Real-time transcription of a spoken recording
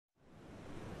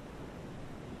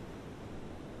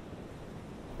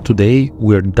Today,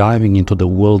 we're diving into the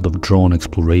world of drone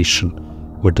exploration,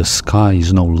 where the sky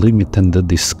is no limit and the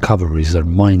discoveries are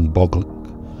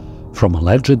mind-boggling. From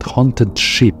alleged haunted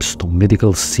ships to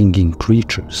mythical singing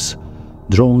creatures,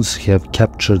 drones have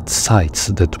captured sites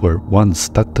that were once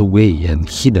tucked away and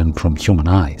hidden from human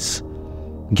eyes.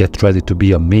 Get ready to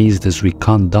be amazed as we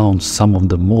count down some of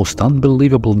the most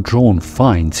unbelievable drone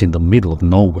finds in the middle of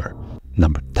nowhere.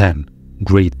 Number 10.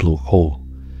 Great Blue Hole.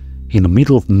 In the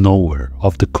middle of nowhere,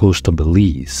 off the coast of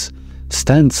Belize,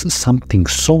 stands something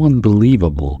so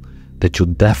unbelievable that you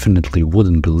definitely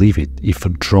wouldn't believe it if a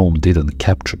drone didn't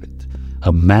capture it.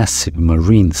 A massive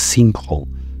marine sinkhole,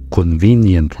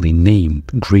 conveniently named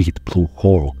Great Blue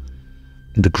Hole.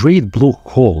 The Great Blue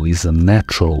Hole is a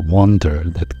natural wonder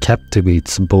that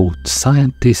captivates both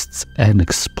scientists and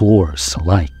explorers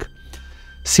alike.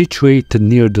 Situated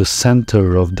near the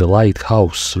center of the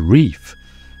Lighthouse Reef,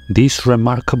 this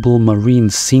remarkable marine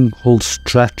sinkhole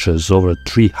stretches over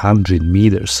 300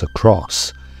 meters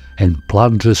across and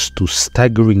plunges to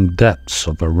staggering depths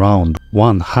of around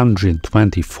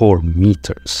 124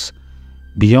 meters.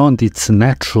 Beyond its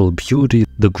natural beauty,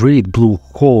 the Great Blue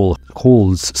Hole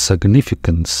holds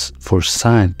significance for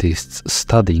scientists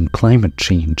studying climate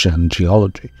change and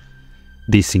geology.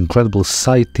 This incredible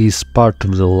site is part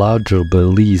of the larger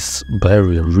Belize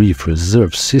Barrier Reef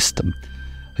Reserve System,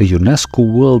 a UNESCO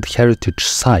World Heritage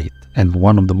Site and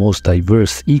one of the most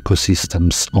diverse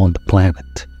ecosystems on the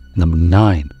planet. Number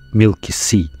 9. Milky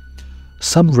Sea.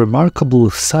 Some remarkable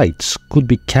sights could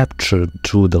be captured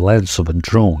through the lens of a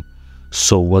drone.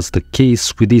 So was the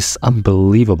case with this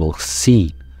unbelievable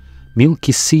scene.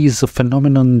 Milky Sea is a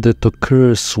phenomenon that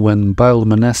occurs when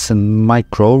bioluminescent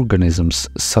microorganisms,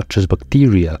 such as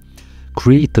bacteria,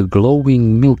 create a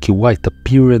glowing milky white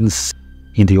appearance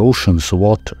in the ocean's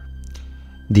water.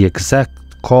 The exact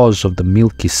cause of the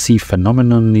Milky Sea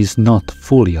phenomenon is not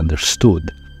fully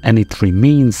understood, and it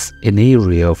remains an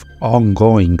area of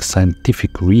ongoing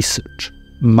scientific research.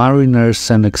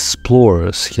 Mariners and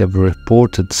explorers have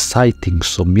reported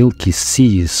sightings of Milky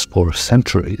Seas for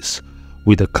centuries,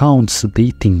 with accounts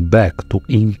dating back to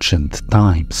ancient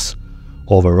times.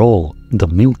 Overall, the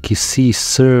Milky Sea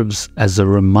serves as a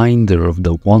reminder of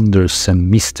the wonders and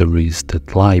mysteries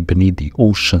that lie beneath the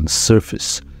ocean's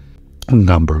surface.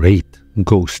 Number 8.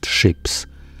 Ghost ships.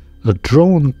 A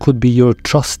drone could be your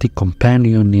trusty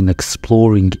companion in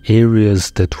exploring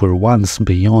areas that were once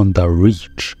beyond our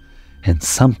reach, and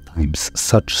sometimes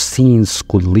such scenes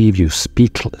could leave you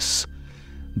speechless.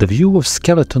 The view of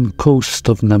Skeleton Coast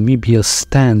of Namibia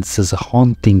stands as a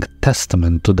haunting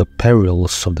testament to the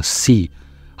perils of the sea,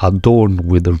 adorned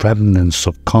with the remnants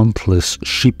of countless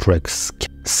shipwrecks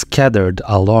scattered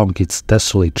along its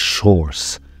desolate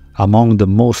shores. Among the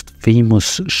most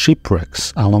famous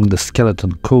shipwrecks along the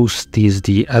Skeleton Coast is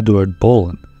the Edward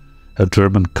Bolen, a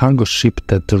German cargo ship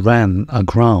that ran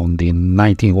aground in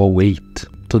 1908.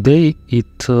 Today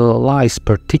it lies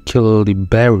particularly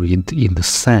buried in the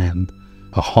sand,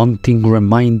 a haunting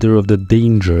reminder of the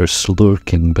dangers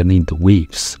lurking beneath the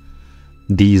waves.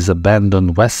 These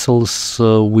abandoned vessels,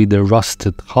 with their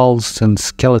rusted hulls and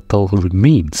skeletal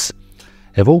remains,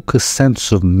 evoke a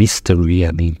sense of mystery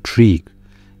and intrigue,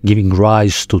 giving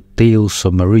rise to tales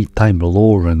of maritime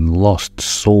lore and lost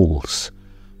souls.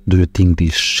 Do you think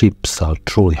these ships are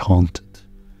truly haunted?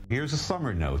 Here's a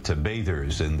summer note to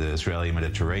bathers in the Israeli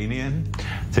Mediterranean.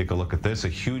 Take a look at this. A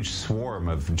huge swarm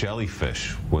of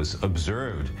jellyfish was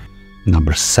observed.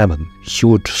 Number 7.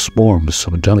 Huge swarms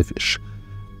of jellyfish.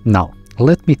 Now,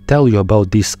 let me tell you about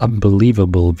this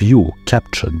unbelievable view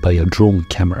captured by a drone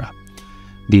camera.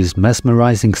 This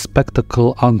mesmerizing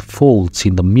spectacle unfolds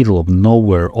in the middle of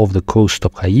nowhere off the coast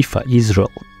of Haifa,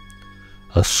 Israel.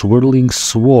 A swirling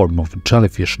swarm of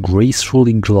jellyfish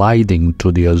gracefully gliding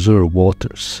through the azure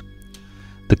waters.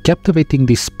 The captivating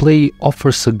display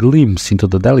offers a glimpse into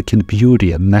the delicate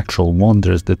beauty and natural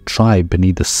wonders that thrive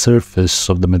beneath the surface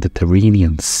of the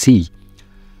Mediterranean Sea.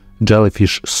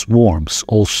 Jellyfish swarms,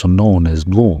 also known as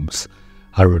blooms,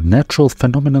 are a natural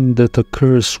phenomenon that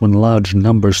occurs when large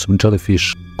numbers of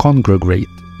jellyfish congregate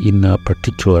in a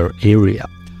particular area.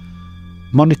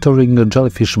 Monitoring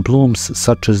jellyfish blooms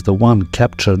such as the one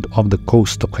captured off the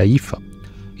coast of Haifa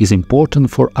is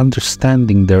important for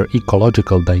understanding their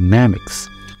ecological dynamics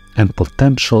and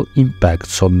potential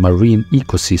impacts on marine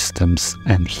ecosystems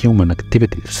and human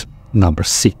activities. Number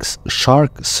 6.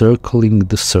 Shark circling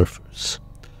the surfers.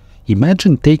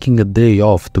 Imagine taking a day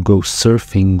off to go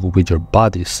surfing with your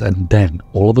buddies and then,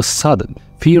 all of a sudden,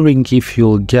 fearing if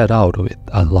you'll get out of it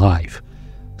alive.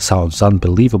 Sounds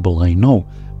unbelievable, I know,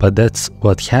 but that's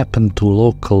what happened to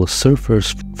local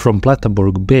surfers from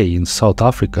Plettenberg Bay in South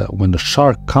Africa when the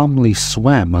shark calmly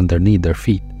swam underneath their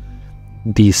feet.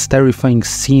 This terrifying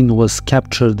scene was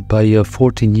captured by a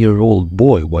 14-year-old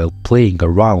boy while playing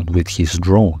around with his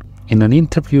drone. In an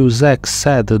interview, Zach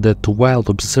said that while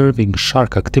observing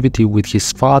shark activity with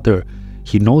his father,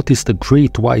 he noticed a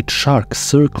great white shark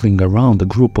circling around a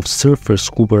group of surfers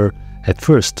who were, at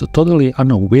first, totally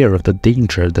unaware of the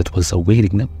danger that was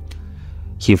awaiting them.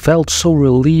 He felt so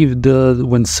relieved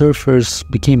when surfers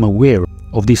became aware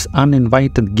of this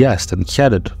uninvited guest and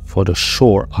headed for the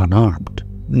shore unarmed.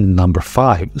 Number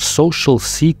 5. Social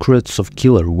secrets of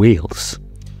killer whales.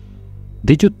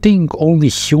 Did you think only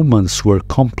humans were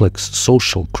complex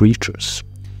social creatures?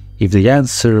 If the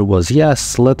answer was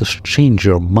yes, let us change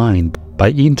your mind by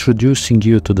introducing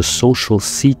you to the social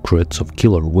secrets of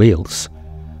killer whales.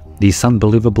 This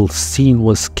unbelievable scene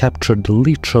was captured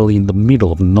literally in the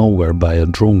middle of nowhere by a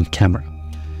drone camera.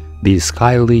 These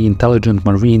highly intelligent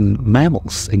marine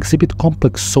mammals exhibit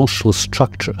complex social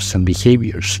structures and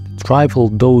behaviors that rival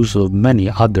those of many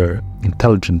other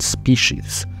intelligent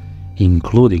species,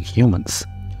 including humans.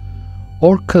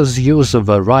 Orcas use a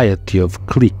variety of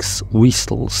clicks,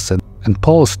 whistles, and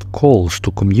pulsed calls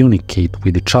to communicate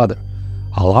with each other,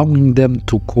 allowing them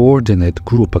to coordinate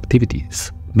group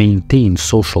activities, maintain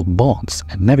social bonds,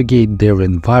 and navigate their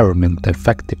environment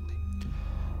effectively.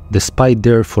 Despite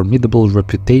their formidable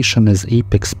reputation as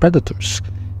apex predators,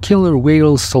 killer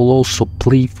whales are also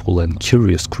playful and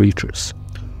curious creatures,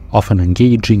 often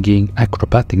engaging in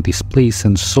acrobatic displays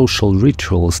and social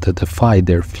rituals that defy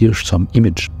their fearsome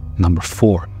image. Number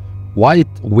 4.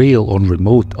 White whale on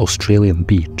remote Australian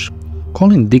beach.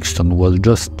 Colin Dixon was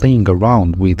just playing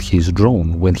around with his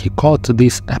drone when he caught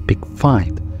this epic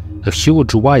find. A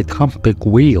huge white humpback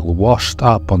whale washed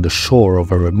up on the shore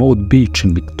of a remote beach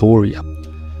in Victoria.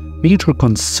 Major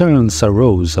concerns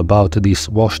arose about this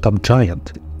washed-up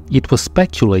giant. It was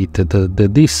speculated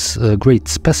that this great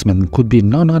specimen could be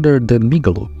none other than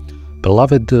Migaloo,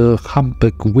 beloved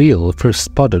humpback whale first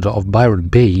spotted off Byron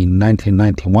Bay in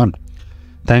 1991.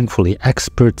 Thankfully,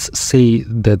 experts say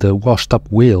that the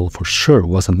washed-up whale for sure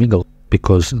wasn't Migaloo,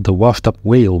 because the washed-up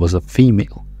whale was a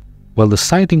female. While the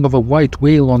sighting of a white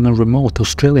whale on a remote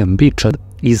Australian beach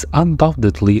is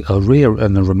undoubtedly a rare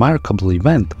and a remarkable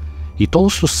event, it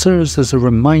also serves as a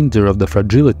reminder of the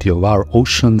fragility of our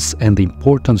oceans and the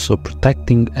importance of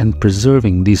protecting and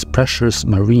preserving these precious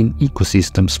marine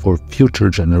ecosystems for future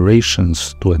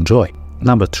generations to enjoy.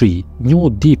 Number 3. New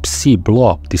deep-sea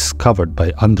blob discovered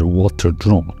by underwater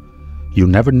drone. You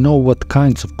never know what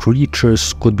kinds of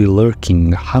creatures could be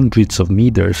lurking hundreds of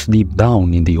meters deep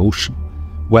down in the ocean.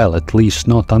 Well, at least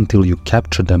not until you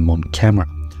capture them on camera.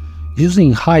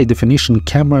 Using high-definition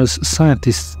cameras,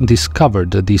 scientists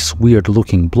discovered this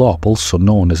weird-looking blob, also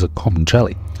known as a common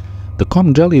jelly. The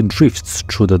common jelly drifts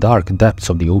through the dark depths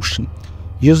of the ocean,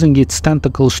 using its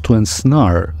tentacles to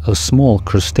ensnare small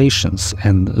crustaceans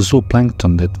and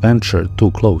zooplankton that venture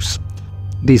too close.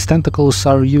 These tentacles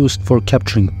are used for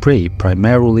capturing prey,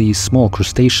 primarily small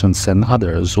crustaceans and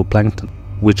other zooplankton,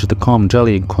 which the common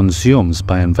jelly consumes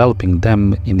by enveloping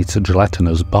them in its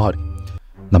gelatinous body.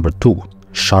 Number 2.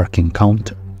 Shark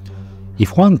encounter.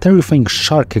 If one terrifying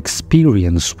shark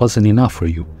experience wasn't enough for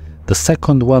you, the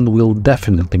second one will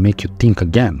definitely make you think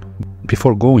again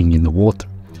before going in the water.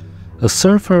 A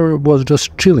surfer was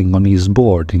just chilling on his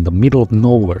board in the middle of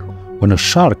nowhere when a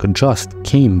shark just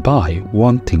came by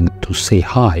wanting to say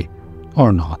hi,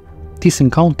 or not. This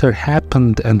encounter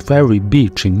happened at Very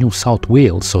Beach in New South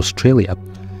Wales, Australia,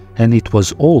 and it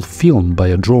was all filmed by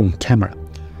a drone camera.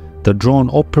 The drone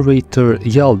operator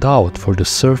yelled out for the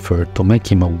surfer to make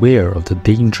him aware of the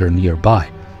danger nearby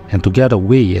and to get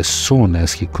away as soon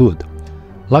as he could.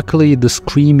 Luckily, the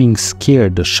screaming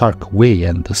scared the shark away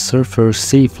and the surfer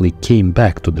safely came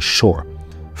back to the shore.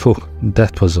 Phew,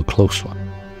 that was a close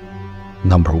one.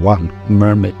 Number 1.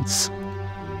 Mermaids.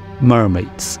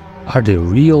 Mermaids. Are they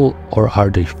real or are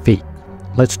they fake?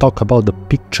 Let's talk about the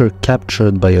picture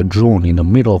captured by a drone in the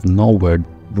middle of nowhere.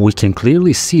 We can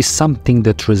clearly see something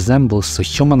that resembles a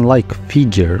human-like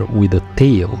figure with a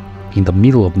tail in the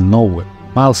middle of nowhere,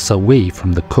 miles away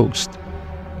from the coast.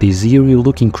 These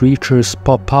eerie-looking creatures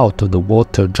pop out of the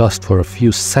water just for a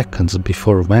few seconds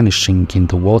before vanishing in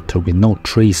the water with no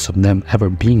trace of them ever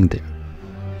being there.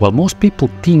 While most people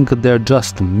think they're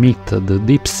just a myth, the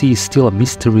deep sea is still a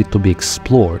mystery to be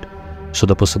explored, so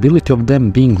the possibility of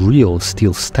them being real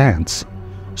still stands.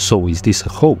 So is this a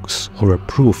hoax or a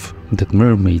proof that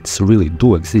mermaids really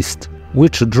do exist?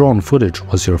 Which drone footage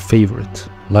was your favorite?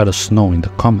 Let us know in the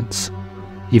comments.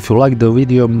 If you liked the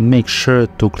video, make sure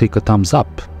to click a thumbs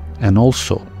up, and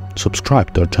also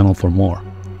Subscribe to our channel for more.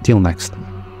 Till next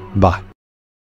time. Bye.